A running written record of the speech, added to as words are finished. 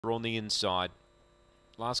On the inside.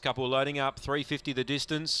 Last couple loading up, 350 the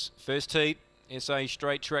distance. First heat, SA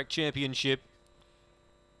Straight Track Championship.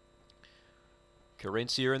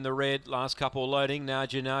 Carencia in the red, last couple loading.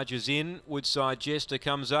 Naja's in. Woodside Jester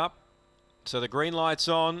comes up. So the green light's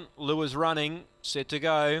on. Lures running, set to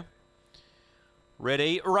go.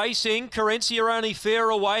 Ready, racing, Carencia only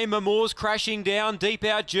fair away, Mamore's crashing down, deep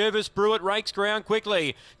out, Jervis Brewitt rakes ground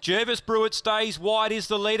quickly. Jervis Brewitt stays wide, is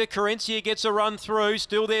the leader, Carencia gets a run through,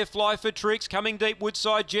 still there, Fly for Tricks, coming deep,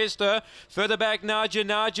 Woodside Jester, further back,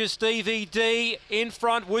 Naja, Stevie D, in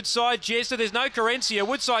front, Woodside Jester, there's no Carencia,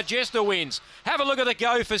 Woodside Jester wins. Have a look at the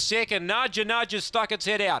go for second, Naja stuck its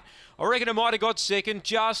head out. I reckon it might have got second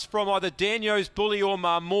just from either Daniel's Bully or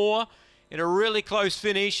Marmore. In a really close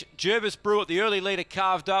finish, Jervis Brewitt, the early leader,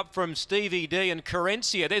 carved up from Stevie D, and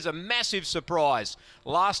Carencia. There's a massive surprise.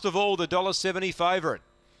 Last of all, the $1.70 favourite.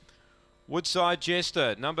 Woodside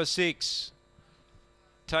Jester, number 6,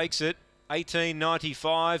 takes it,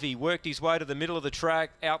 $18.95. He worked his way to the middle of the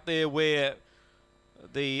track, out there where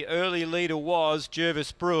the early leader was,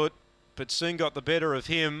 Jervis Brewitt, but soon got the better of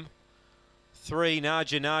him. 3,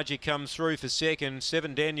 Naja comes through for second.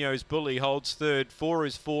 7, Daniel's Bully holds third. 4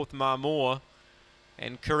 is fourth, Marmore.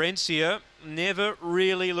 And Carencia never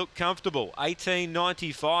really looked comfortable.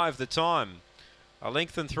 18.95 the time. A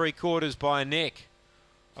length and 3/4 by a neck.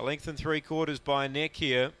 A length and 3/4 by a neck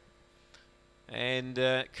here. And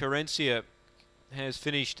Carencia has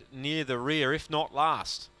finished near the rear, if not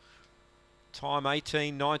last. Time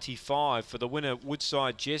 18.95 for the winner,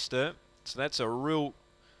 Woodside Jester. So that's a real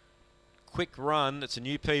quick run. It's a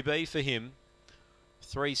new PB for him.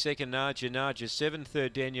 3 second Naja, 7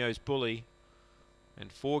 third Daniel's Bully,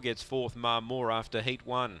 and 4 gets fourth Marmore after heat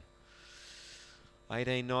 1.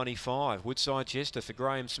 18.95. Woodside Jester for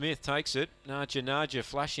Graham Smith takes it. Naja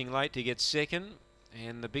flashing late to get second,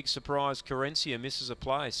 and the big surprise Carencia misses a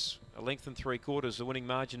place. A length and 3/4, the winning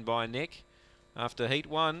margin by a neck. After heat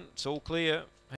 1, it's all clear.